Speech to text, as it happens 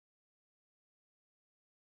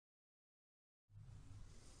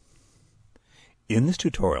In this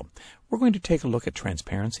tutorial, we're going to take a look at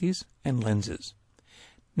transparencies and lenses.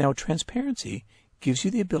 Now, transparency gives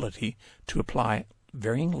you the ability to apply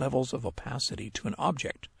varying levels of opacity to an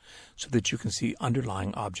object so that you can see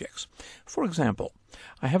underlying objects. For example,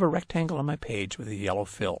 I have a rectangle on my page with a yellow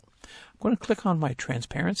fill. I'm going to click on my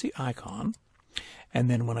transparency icon, and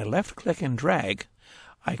then when I left click and drag,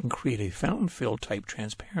 I can create a fountain fill type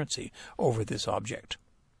transparency over this object.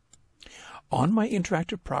 On my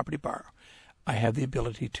interactive property bar, I have the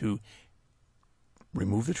ability to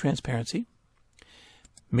remove the transparency,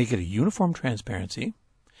 make it a uniform transparency.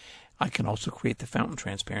 I can also create the fountain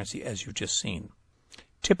transparency as you've just seen.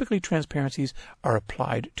 Typically, transparencies are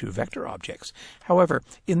applied to vector objects. However,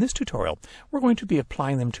 in this tutorial, we're going to be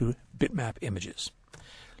applying them to bitmap images.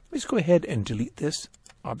 Let's go ahead and delete this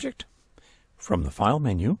object. From the File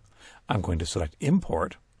menu, I'm going to select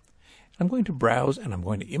Import. I'm going to browse and I'm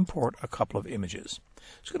going to import a couple of images.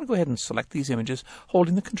 So I'm going to go ahead and select these images,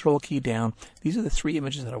 holding the Control key down. These are the three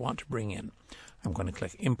images that I want to bring in. I'm going to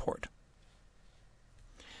click Import.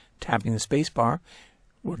 Tapping the space bar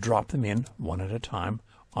will drop them in one at a time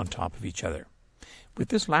on top of each other. With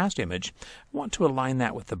this last image, I want to align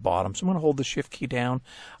that with the bottom. So I'm going to hold the Shift key down.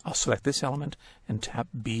 I'll select this element and tap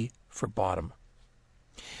B for bottom.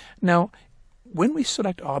 Now, when we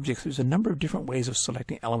select objects, there's a number of different ways of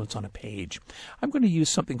selecting elements on a page. I'm going to use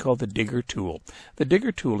something called the Digger tool. The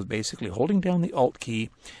Digger tool is basically holding down the Alt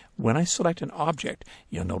key. When I select an object,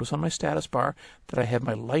 you'll notice on my status bar that I have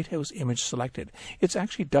my lighthouse image selected. It's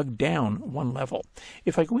actually dug down one level.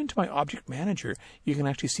 If I go into my Object Manager, you can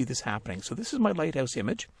actually see this happening. So this is my lighthouse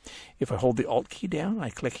image. If I hold the Alt key down and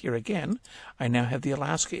I click here again, I now have the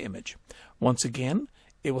Alaska image. Once again,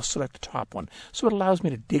 it will select the top one. So it allows me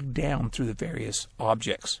to dig down through the various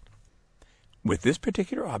objects. With this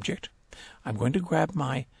particular object, I'm going to grab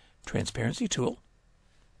my transparency tool.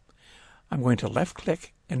 I'm going to left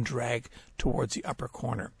click and drag towards the upper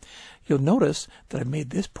corner. You'll notice that I've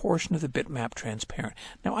made this portion of the bitmap transparent.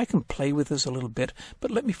 Now I can play with this a little bit,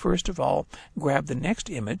 but let me first of all grab the next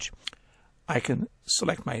image. I can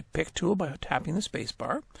select my pick tool by tapping the space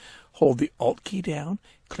bar, hold the Alt key down,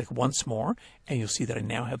 click once more, and you'll see that I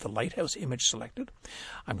now have the lighthouse image selected.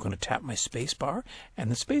 I'm going to tap my space bar,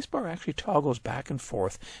 and the space bar actually toggles back and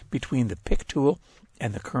forth between the pick tool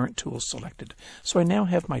and the current tool selected. So I now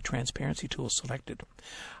have my transparency tool selected.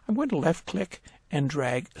 I'm going to left click and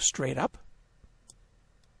drag straight up,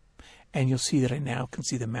 and you'll see that I now can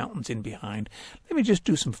see the mountains in behind. Let me just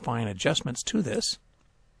do some fine adjustments to this.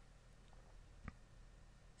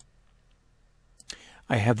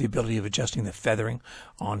 I have the ability of adjusting the feathering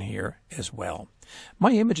on here as well.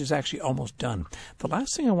 My image is actually almost done. The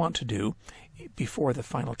last thing I want to do before the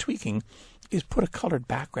final tweaking is put a colored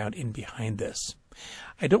background in behind this.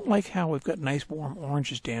 I don't like how we've got nice warm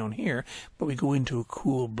oranges down here, but we go into a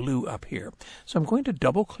cool blue up here. So I'm going to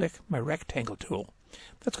double click my rectangle tool.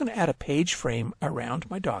 That's going to add a page frame around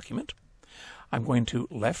my document. I'm going to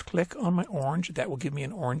left click on my orange. That will give me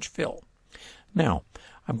an orange fill. Now,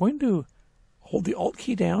 I'm going to hold the Alt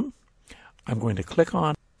key down. I'm going to click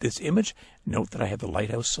on this image. Note that I have the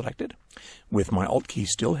lighthouse selected. With my Alt key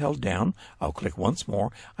still held down, I'll click once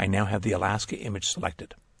more. I now have the Alaska image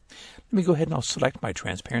selected. Let me go ahead and I'll select my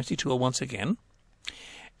transparency tool once again.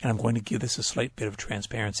 And I'm going to give this a slight bit of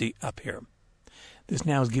transparency up here. This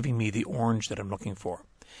now is giving me the orange that I'm looking for.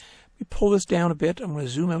 Let me pull this down a bit. I'm going to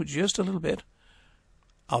zoom out just a little bit.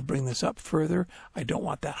 I'll bring this up further. I don't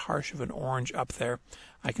want that harsh of an orange up there.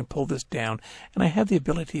 I can pull this down, and I have the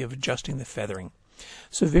ability of adjusting the feathering.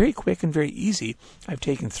 So very quick and very easy, I've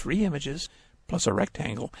taken three images plus a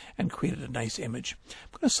rectangle and created a nice image.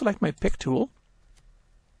 I'm going to select my pick tool.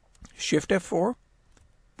 Shift F4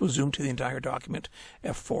 will zoom to the entire document.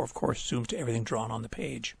 F4, of course, zooms to everything drawn on the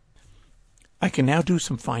page. I can now do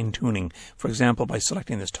some fine tuning. For example, by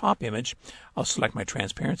selecting this top image, I'll select my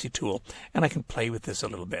transparency tool and I can play with this a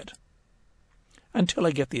little bit until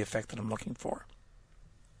I get the effect that I'm looking for.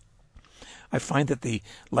 I find that the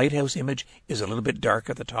lighthouse image is a little bit dark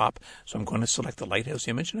at the top, so I'm going to select the lighthouse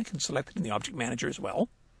image, and I can select it in the Object Manager as well.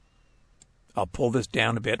 I'll pull this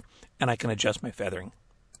down a bit and I can adjust my feathering.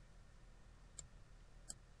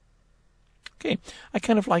 Okay, I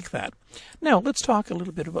kind of like that. Now, let's talk a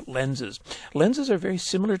little bit about lenses. Lenses are very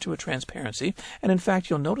similar to a transparency, and in fact,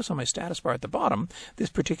 you'll notice on my status bar at the bottom,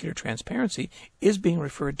 this particular transparency is being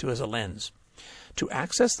referred to as a lens. To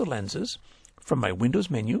access the lenses, from my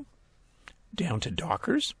Windows menu, down to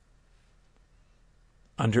Dockers,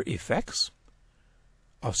 under Effects,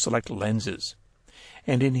 I'll select Lenses.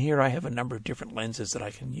 And in here, I have a number of different lenses that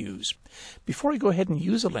I can use. Before I go ahead and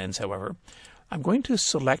use a lens, however, I'm going to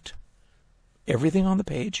select everything on the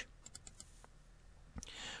page,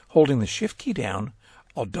 Holding the Shift key down,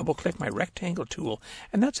 I'll double-click my rectangle tool,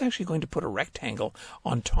 and that's actually going to put a rectangle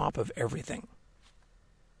on top of everything.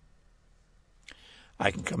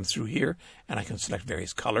 I can come through here, and I can select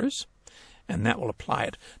various colors, and that will apply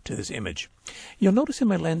it to this image. You'll notice in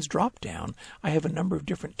my lens drop-down, I have a number of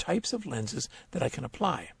different types of lenses that I can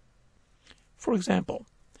apply. For example,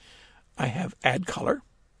 I have Add Color,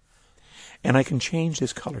 and I can change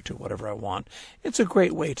this color to whatever I want. It's a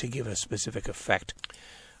great way to give a specific effect.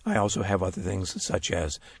 I also have other things such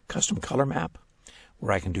as Custom Color Map,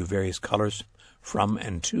 where I can do various colors from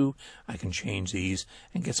and to. I can change these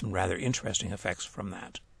and get some rather interesting effects from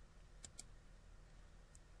that.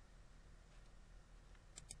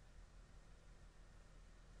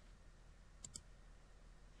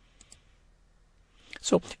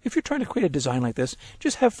 So if you're trying to create a design like this,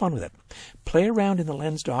 just have fun with it. Play around in the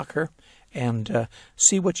lens docker and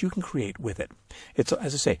see what you can create with it. It's,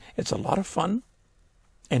 as I say, it's a lot of fun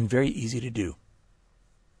and very easy to do.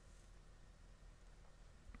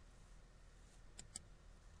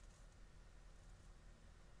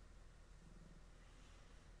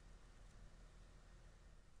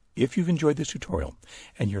 If you've enjoyed this tutorial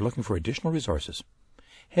and you're looking for additional resources,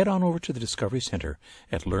 head on over to the Discovery Center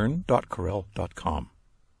at learn.corel.com.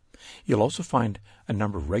 You'll also find a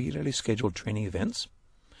number of regularly scheduled training events,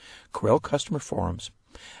 Corel customer forums,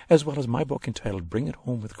 as well as my book entitled Bring It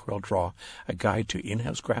Home with CorelDRAW, a guide to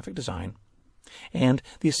in-house graphic design, and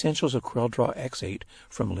the essentials of CorelDRAW X8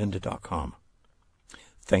 from lynda.com.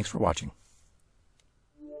 Thanks for watching.